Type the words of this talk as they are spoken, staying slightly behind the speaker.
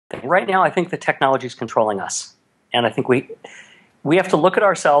Right now, I think the technology is controlling us. And I think we have to look at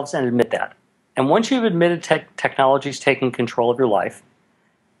ourselves and admit that. And once you've admitted technology is taking control of your life,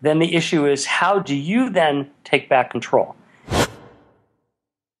 then the issue is, how do you then take back control?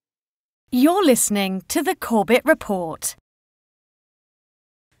 You're listening to the Corbett Report.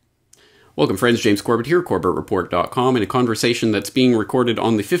 Welcome, friends. James Corbett here, Corbettreport.com, in a conversation that's being recorded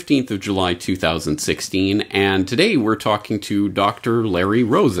on the 15th of July, 2016. And today we're talking to Dr. Larry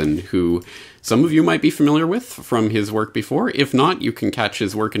Rosen, who some of you might be familiar with from his work before. If not, you can catch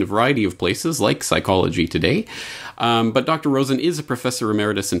his work in a variety of places, like Psychology Today. But Dr. Rosen is a professor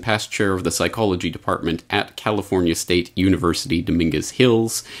emeritus and past chair of the psychology department at California State University, Dominguez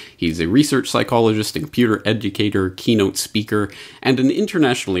Hills. He's a research psychologist, a computer educator, keynote speaker, and an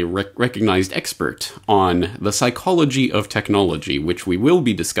internationally recognized expert on the psychology of technology, which we will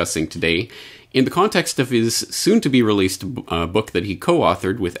be discussing today in the context of his soon-to-be-released book that he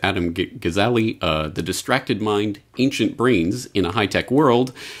co-authored with Adam Gazzaley, The Distracted Mind, Ancient Brains in a High-Tech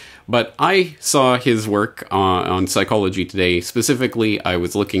World. But I saw his work on Psychology Today. Specifically, I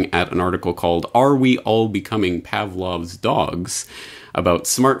was looking at an article called Are We All Becoming Pavlov's Dogs? About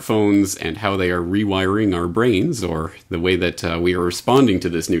smartphones and how they are rewiring our brains, or the way that we are responding to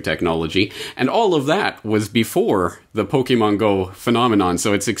this new technology. And all of that was before the Pokemon Go phenomenon.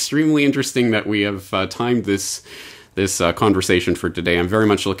 So it's extremely interesting that we have timed this conversation for today. I'm very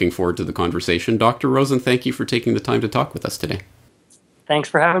much looking forward to the conversation. Dr. Rosen, thank you for taking the time to talk with us today. Thanks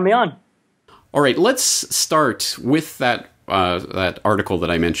for having me on. All right, let's start with that article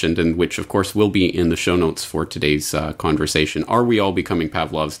that I mentioned, and which, of course, will be in the show notes for today's conversation. Are we all becoming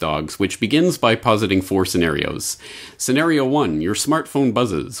Pavlov's dogs? Which begins by positing 4 scenarios. Scenario 1, your smartphone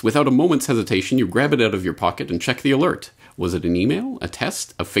buzzes. Without a moment's hesitation, you grab it out of your pocket and check the alert. Was it an email, a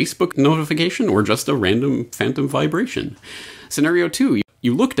text, a Facebook notification, or just a random phantom vibration? Scenario 2,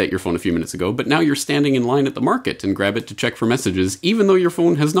 you looked at your phone a few minutes ago, but now you're standing in line at the market and grab it to check for messages, even though your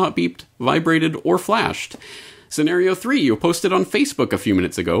phone has not beeped, vibrated, or flashed. Scenario 3, you posted on Facebook a few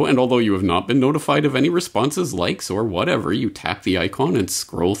minutes ago, and although you have not been notified of any responses, likes, or whatever, you tap the icon and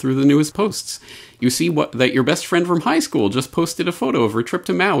scroll through the newest posts. You see that your best friend from high school just posted a photo of her trip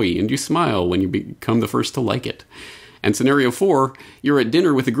to Maui, and you smile when you become the first to like it. And scenario 4, you're at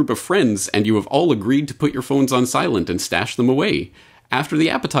dinner with a group of friends, and you have all agreed to put your phones on silent and stash them away. After the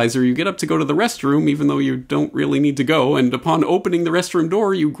appetizer, you get up to go to the restroom, even though you don't really need to go, and upon opening the restroom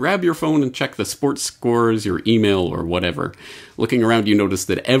door, you grab your phone and check the sports scores, your email, or whatever. Looking around, you notice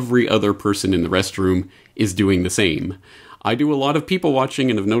that every other person in the restroom is doing the same. I do a lot of people watching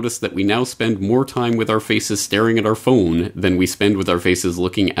and have noticed that we now spend more time with our faces staring at our phone than we spend with our faces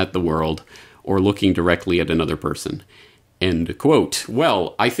looking at the world or looking directly at another person. End quote.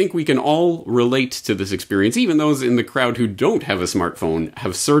 Well, I think we can all relate to this experience. Even those in the crowd who don't have a smartphone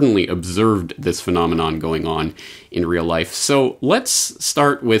have certainly observed this phenomenon going on in real life. So let's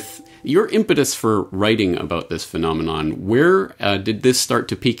start with your impetus for writing about this phenomenon. Where did this start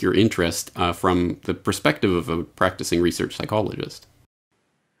to pique your interest from the perspective of a practicing research psychologist?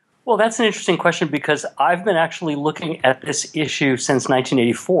 Well, that's an interesting question, because I've been actually looking at this issue since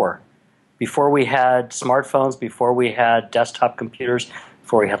 1984. Before we had smartphones, before we had desktop computers,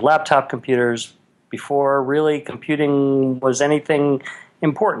 before we had laptop computers, before really computing was anything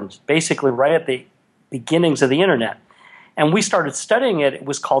important, basically right at the beginnings of the internet. And we started studying it. It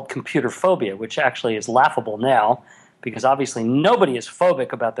was called computer phobia, which actually is laughable now, because obviously nobody is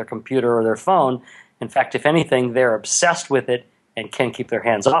phobic about their computer or their phone. In fact, if anything, they're obsessed with it and can't keep their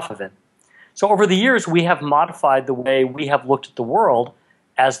hands off of it. So over the years, we have modified the way we have looked at the world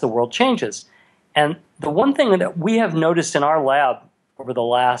as the world changes. And the one thing that we have noticed in our lab over the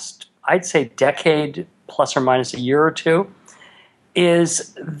last, I'd say, decade, plus or minus a year or two,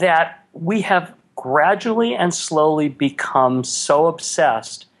 is that we have gradually and slowly become so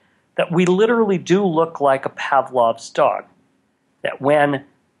obsessed that we literally do look like a Pavlov's dog. That when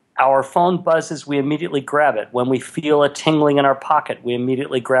our phone buzzes, we immediately grab it. When we feel a tingling in our pocket, we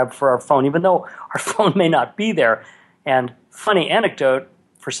immediately grab for our phone, even though our phone may not be there. And funny anecdote,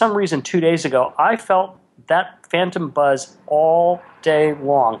 for some reason 2 days ago, I felt that phantom buzz all day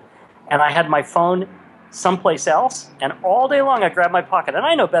long. And I had my phone someplace else, and all day long I grabbed my pocket. And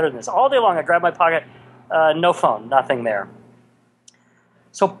I know better than this. All day long I grabbed my pocket, no phone, nothing there.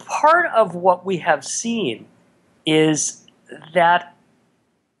 So part of what we have seen is that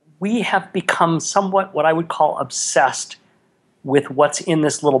we have become somewhat what I would call obsessed with what's in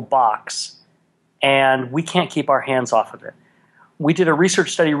this little box, and we can't keep our hands off of it. We did a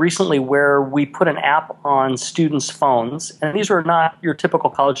research study recently where we put an app on students' phones, and these are not your typical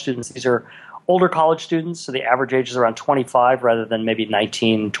college students. These are older college students, so the average age is around 25 rather than maybe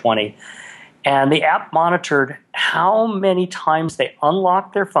 19, 20. And the app monitored how many times they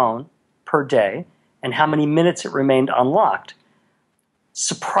unlocked their phone per day and how many minutes it remained unlocked.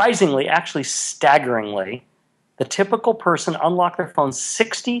 Surprisingly, actually staggeringly, the typical person unlocked their phone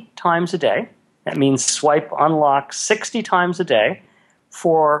 60 times a day. That means swipe, unlock 60 times a day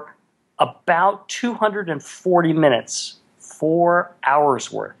for about 240 minutes, 4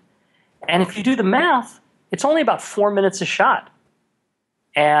 hours worth. And if you do the math, it's only about 4 minutes a shot.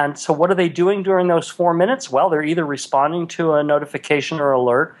 And so what are they doing during those 4 minutes? Well, they're either responding to a notification or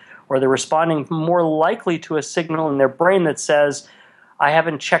alert, or they're responding more likely to a signal in their brain that says, I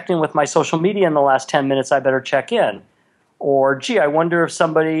haven't checked in with my social media in the last 10 minutes, I better check in. Or, gee, I wonder if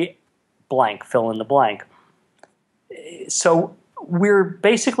somebody blank, fill in the blank. So we're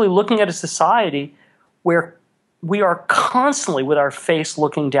basically looking at a society where we are constantly with our face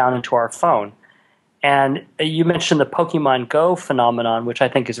looking down into our phone. And you mentioned the Pokemon Go phenomenon, which I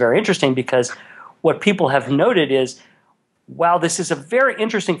think is very interesting because what people have noted is, wow, this is a very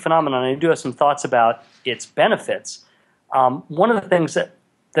interesting phenomenon. I do have some thoughts about its benefits. One of the things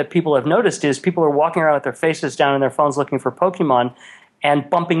that people have noticed is people are walking around with their faces down in their phones looking for Pokemon and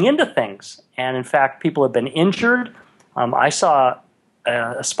bumping into things. And in fact, people have been injured. I saw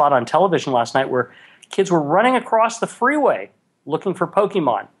a spot on television last night where kids were running across the freeway looking for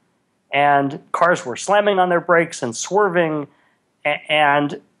Pokemon. And cars were slamming on their brakes and swerving.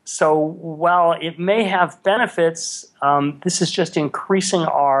 And so while it may have benefits, this is just increasing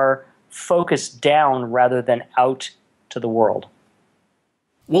our focus down rather than out to the world.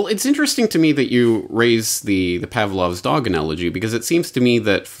 Well, it's interesting to me that you raise the Pavlov's dog analogy, because it seems to me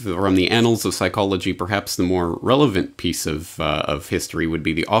that from the annals of psychology, perhaps the more relevant piece of history would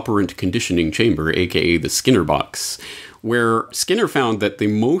be the operant conditioning chamber, aka the Skinner box, where Skinner found that the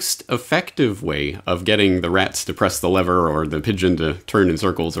most effective way of getting the rats to press the lever or the pigeon to turn in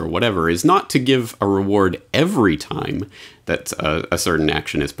circles or whatever is not to give a reward every time that a certain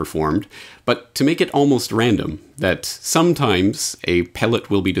action is performed, but to make it almost random, that sometimes a pellet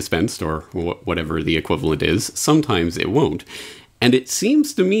will be dispensed or whatever the equivalent is, sometimes it won't. And it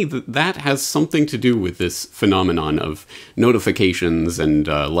seems to me that that has something to do with this phenomenon of notifications and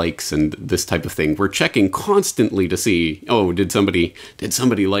likes and this type of thing. We're checking constantly to see, oh, did somebody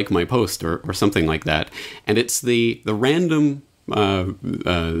like my post or something like that. And it's the random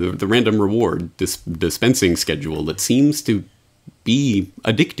the random reward dispensing schedule that seems to be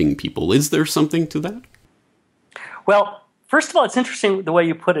addicting people. Is there something to that? Well, first of all, it's interesting the way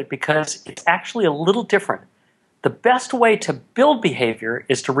you put it because it's actually a little different. The best way to build behavior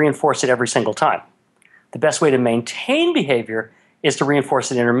is to reinforce it every single time. The best way to maintain behavior is to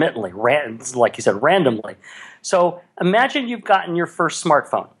reinforce it intermittently, like you said, randomly. So imagine you've gotten your first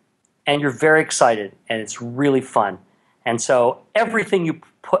smartphone and you're very excited and it's really fun. And so everything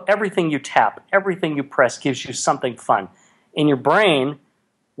you tap, everything you press gives you something fun. In your brain,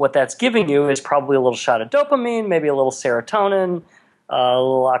 what that's giving you is probably a little shot of dopamine, maybe a little serotonin, a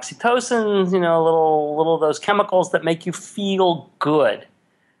little oxytocin, a little of those chemicals that make you feel good.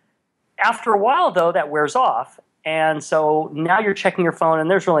 After a while, though, that wears off. And so now you're checking your phone and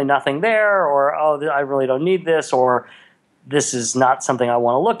there's really nothing there, or, oh, I really don't need this, or this is not something I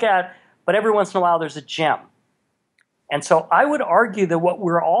want to look at. But every once in a while, there's a gem. And so I would argue that what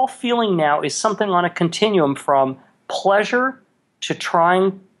we're all feeling now is something on a continuum from pleasure to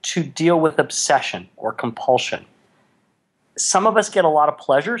trying to deal with obsession or compulsion. Some of us get a lot of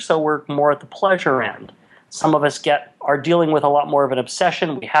pleasure, so we're more at the pleasure end. Some of us are dealing with a lot more of an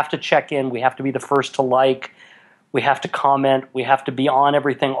obsession. We have to check in. We have to be the first to like. We have to comment. We have to be on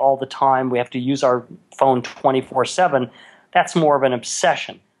everything all the time. We have to use our phone 24/7. That's more of an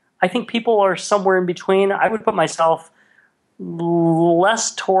obsession. I think people are somewhere in between. I would put myself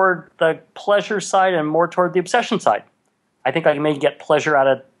less toward the pleasure side and more toward the obsession side. I think I may get pleasure out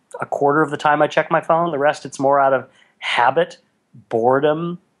of a quarter of the time I check my phone. The rest, it's more out of habit,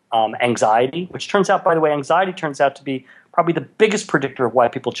 boredom, anxiety, which turns out, by the way, anxiety turns out to be probably the biggest predictor of why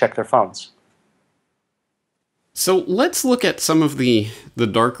people check their phones. So let's look at some of the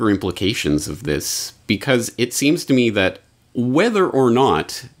darker implications of this, because it seems to me that whether or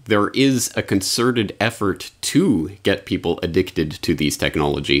not there is a concerted effort to get people addicted to these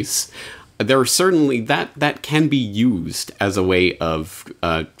technologies, there are certainly that can be used as a way of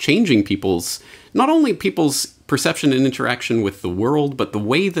changing not only people's perception and interaction with the world, but the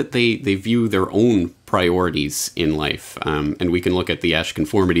way that they view their own priorities in life. And we can look at the Asch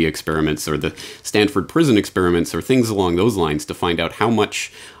conformity experiments or the Stanford prison experiments or things along those lines to find out how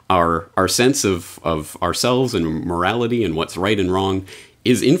much our sense of ourselves and morality and what's right and wrong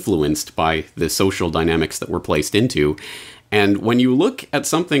is influenced by the social dynamics that we're placed into. And when you look at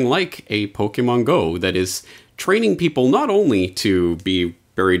something like a Pokemon Go that is training people not only to be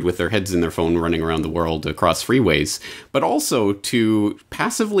buried with their heads in their phone running around the world across freeways, but also to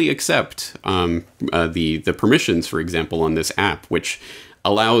passively accept the permissions, for example, on this app, which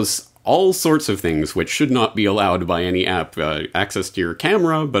allows all sorts of things which should not be allowed by any app. Access to your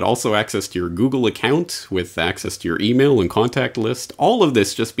camera, but also access to your Google account with access to your email and contact list. All of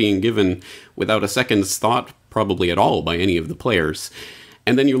this just being given without a second's thought, probably at all, by any of the players.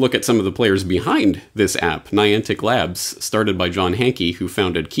 And then you look at some of the players behind this app. Niantic Labs, started by John Hankey, who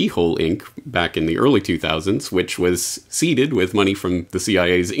founded Keyhole Inc. back in the early 2000s, which was seeded with money from the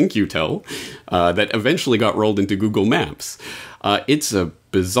CIA's InQtel, that eventually got rolled into Google Maps. It's a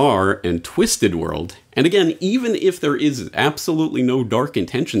bizarre and twisted world. And again, even if there is absolutely no dark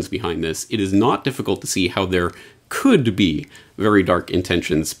intentions behind this, it is not difficult to see how there could be very dark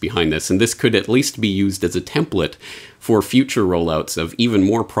intentions behind this. And this could at least be used as a template for future rollouts of even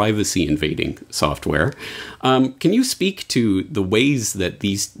more privacy invading software. Can you speak to the ways that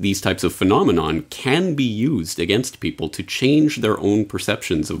these types of phenomenon can be used against people to change their own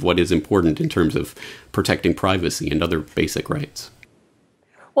perceptions of what is important in terms of protecting privacy and other basic rights?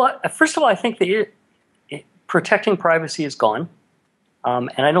 Well, first of all, I think that protecting privacy is gone,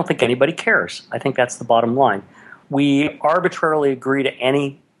 and I don't think anybody cares. I think that's the bottom line. We arbitrarily agree to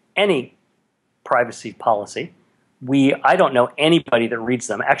any privacy policy. I don't know anybody that reads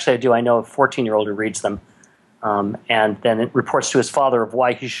them. Actually, I do. I know a 14-year-old who reads them, and then it reports to his father of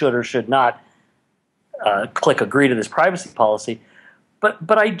why he should or should not click agree to this privacy policy.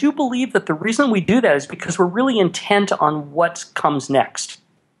 But I do believe that the reason we do that is because we're really intent on what comes next.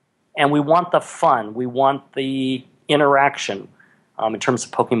 And we want the fun. We want the interaction. In terms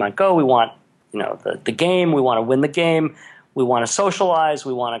of Pokemon Go, we want the game. We want to win the game. We want to socialize.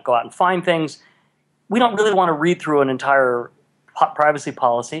 We want to go out and find things. We don't really want to read through an entire privacy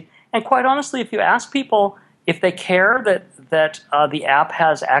policy. And quite honestly, if you ask people if they care that the app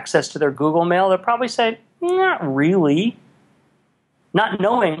has access to their Google Mail, they'll probably say, not really, not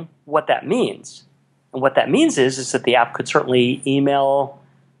knowing what that means. And what that means is that the app could certainly email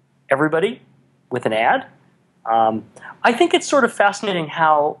everybody with an ad. I think it's sort of fascinating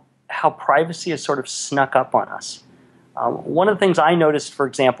how privacy has sort of snuck up on us. One of the things I noticed, for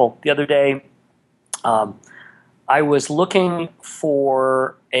example, the other day, I was looking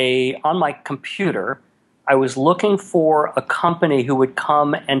on my computer, I was looking for a company who would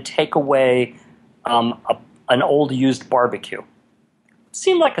come and take away an old used barbecue.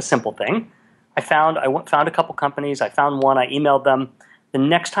 Seemed like a simple thing. I found a couple companies. I found one. I emailed them. The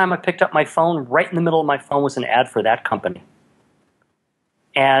next time I picked up my phone, right in the middle of my phone was an ad for that company.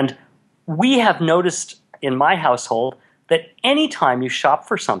 And we have noticed in my household that anytime you shop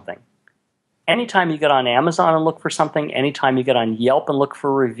for something, anytime you get on Amazon and look for something, anytime you get on Yelp and look for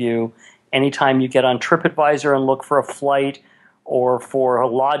a review, anytime you get on TripAdvisor and look for a flight or for a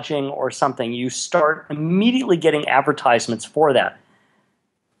lodging or something, you start immediately getting advertisements for that.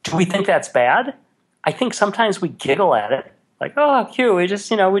 Do we think that's bad? I think sometimes we giggle at it. Like, oh, cute, we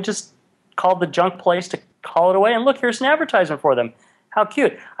just called the junk place to call it away, and look, here's an advertisement for them. How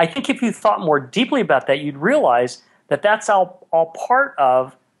cute. I think if you thought more deeply about that, you'd realize that that's all part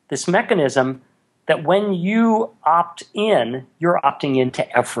of this mechanism that when you opt in, you're opting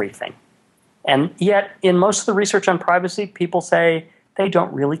into everything. And yet, in most of the research on privacy, people say they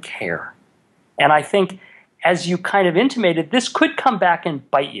don't really care. And I think, as you kind of intimated, this could come back and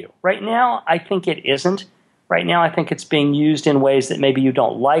bite you. Right now, I think it isn't. Right now, I think it's being used in ways that maybe you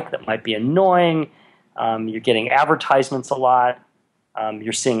don't like, that might be annoying. You're getting advertisements a lot.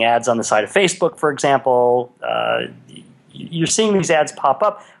 You're seeing ads on the side of Facebook, for example. You're seeing these ads pop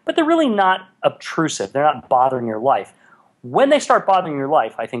up, but they're really not obtrusive. They're not bothering your life. When they start bothering your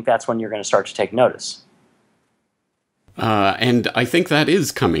life, I think that's when you're going to start to take notice. And I think that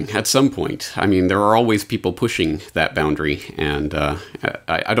is coming at some point. I mean, there are always people pushing that boundary, and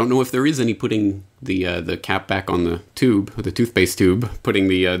I don't know if there is any putting the cap back on the tube, the toothpaste tube, putting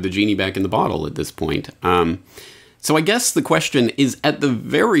the genie back in the bottle at this point. So I guess the question is, at the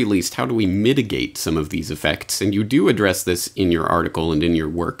very least, how do we mitigate some of these effects? And you do address this in your article and in your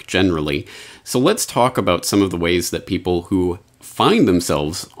work generally. So let's talk about some of the ways that people who find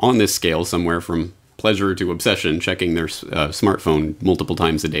themselves on this scale, somewhere from pleasure to obsession, checking their smartphone multiple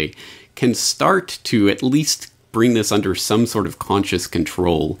times a day, can start to at least bring this under some sort of conscious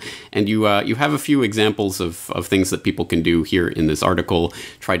control. And you have a few examples of things that people can do here in this article.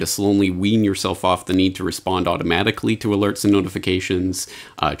 Try to slowly wean yourself off the need to respond automatically to alerts and notifications.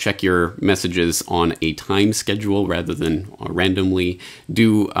 Check your messages on a time schedule rather than randomly.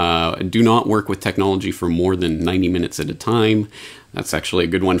 Do not work with technology for more than 90 minutes at a time. That's actually a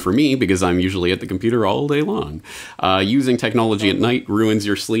good one for me because I'm usually at the computer all day long. Using technology at night ruins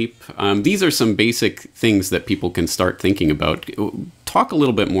your sleep. These are some basic things that people can start thinking about. Talk a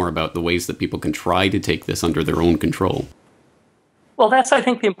little bit more about the ways that people can try to take this under their own control. Well, that's, I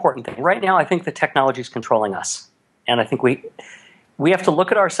think, the important thing. Right now, I think the technology is controlling us. And I think we have to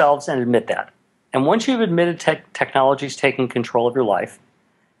look at ourselves and admit that. And once you've admitted technology is taking control of your life,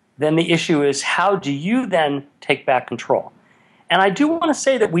 then the issue is, how do you then take back control? And I do want to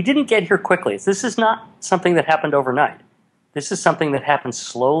say that we didn't get here quickly. This is not something that happened overnight. This is something that happened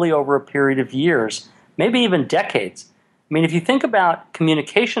slowly over a period of years, maybe even decades. I mean, if you think about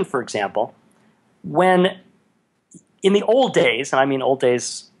communication, for example, when in the old days, and I mean old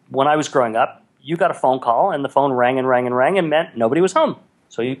days when I was growing up, you got a phone call and the phone rang and rang and rang and meant nobody was home.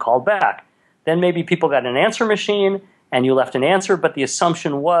 So you called back. Then maybe people got an answer machine and you left an answer, but the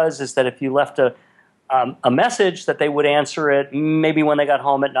assumption is that if you left a message that they would answer it maybe when they got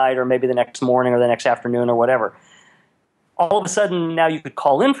home at night or maybe the next morning or the next afternoon or whatever. All of a sudden, now you could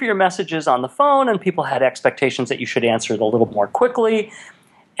call in for your messages on the phone and people had expectations that you should answer it a little more quickly.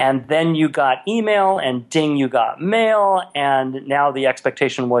 And then you got email and ding, you got mail. And now the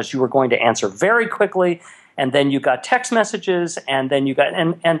expectation was you were going to answer very quickly. And then you got text messages and then you got,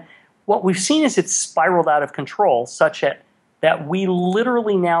 and what we've seen is it's spiraled out of control such that we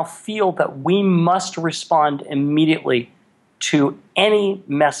literally now feel that we must respond immediately to any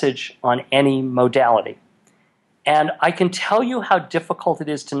message on any modality. And I can tell you how difficult it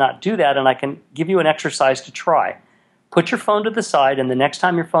is to not do that, and I can give you an exercise to try. Put your phone to the side, and the next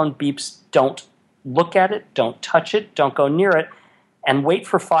time your phone beeps, don't look at it, don't touch it, don't go near it, and wait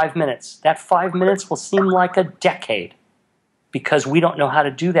for 5 minutes. That 5 minutes will seem like a decade because we don't know how to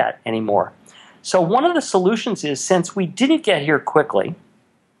do that anymore. So one of the solutions is, since we didn't get here quickly,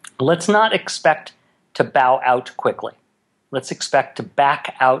 let's not expect to bow out quickly. Let's expect to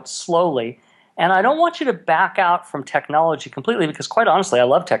back out slowly. And I don't want you to back out from technology completely because, quite honestly, I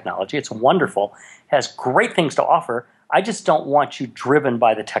love technology. It's wonderful. It has great things to offer. I just don't want you driven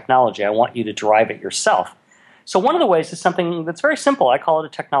by the technology. I want you to drive it yourself. So one of the ways is something that's very simple. I call it a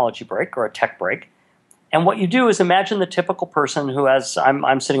technology break or a tech break. And what you do is imagine the typical person who has,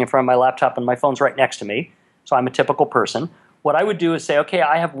 I'm sitting in front of my laptop and my phone's right next to me, so I'm a typical person. What I would do is say, okay,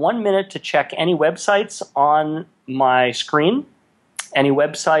 I have 1 minute to check any websites on my screen, any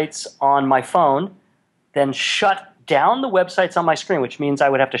websites on my phone, then shut down the websites on my screen, which means I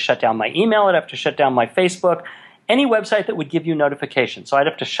would have to shut down my email, I'd have to shut down my Facebook, any website that would give you notifications. So I'd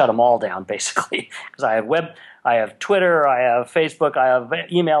have to shut them all down, basically, because I have Twitter, I have Facebook, I have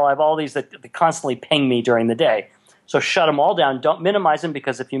email, I have all these that constantly ping me during the day. So shut them all down. Don't minimize them,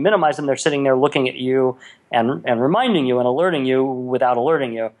 because if you minimize them, they're sitting there looking at you and reminding you and alerting you without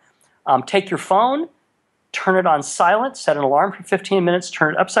alerting you. Take your phone, turn it on silent, set an alarm for 15 minutes,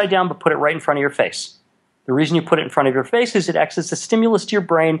 turn it upside down, but put it right in front of your face. The reason you put it in front of your face is it acts as a stimulus to your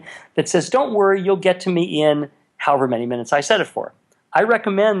brain that says, don't worry, you'll get to me in however many minutes I set it for. I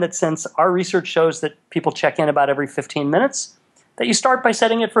recommend that, since our research shows that people check in about every 15 minutes, that you start by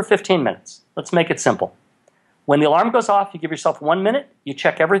setting it for 15 minutes. Let's make it simple. When the alarm goes off, you give yourself 1 minute, you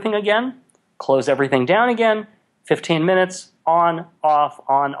check everything again, close everything down again, 15 minutes, on,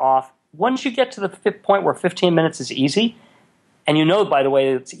 off. Once you get to the point where 15 minutes is easy, and you know, by the way,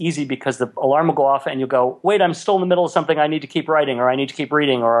 it's easy because the alarm will go off and you'll go, wait, I'm still in the middle of something, I need to keep writing, or I need to keep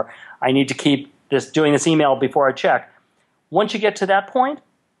reading, or I need to keep doing this email before I check. Once you get to that point,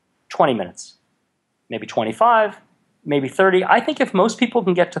 20 minutes, maybe 25, maybe 30. I think if most people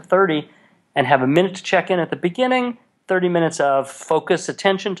can get to 30 and have a minute to check in at the beginning, 30 minutes of focus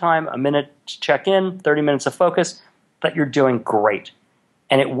attention time, a minute to check in, 30 minutes of focus, that you're doing great.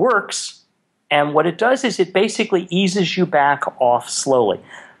 And it works. And what it does is it basically eases you back off slowly.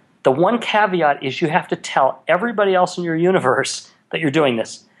 The one caveat is you have to tell everybody else in your universe that you're doing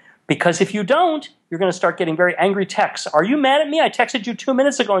this. Because if you don't, you're going to start getting very angry texts. Are you mad at me? I texted you 2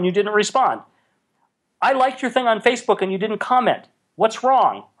 minutes ago and you didn't respond. I liked your thing on Facebook and you didn't comment. What's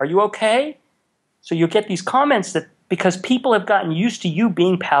wrong? Are you okay? So you get these comments that because people have gotten used to you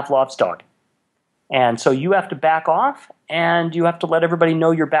being Pavlov's dog. And so you have to back off, and you have to let everybody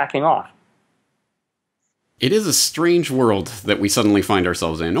know you're backing off. It is a strange world that we suddenly find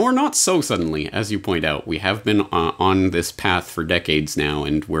ourselves in, or not so suddenly, as you point out. We have been on this path for decades now,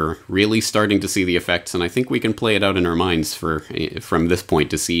 and we're really starting to see the effects, and I think we can play it out in our minds from this point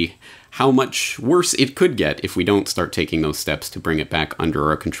to see how much worse it could get if we don't start taking those steps to bring it back under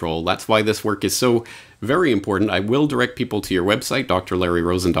our control. That's why this work is so very important. I will direct people to your website,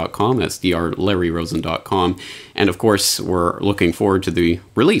 drlarryrosen.com. That's drlarryrosen.com. And of course, we're looking forward to the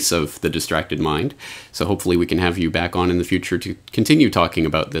release of The Distracted Mind. So hopefully we can have you back on in the future to continue talking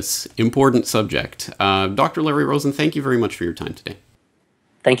about this important subject. Dr. Larry Rosen, thank you very much for your time today.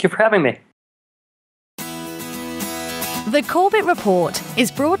 Thank you for having me. The Corbett Report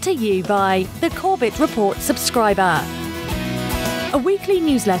is brought to you by the Corbett Report subscriber, a weekly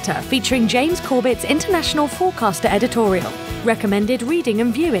newsletter featuring James Corbett's International Forecaster editorial, recommended reading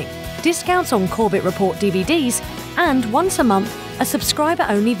and viewing, discounts on Corbett Report DVDs, and once a month, a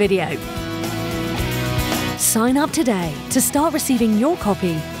subscriber-only video. Sign up today to start receiving your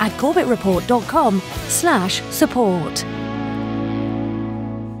copy at corbettreport.com/support.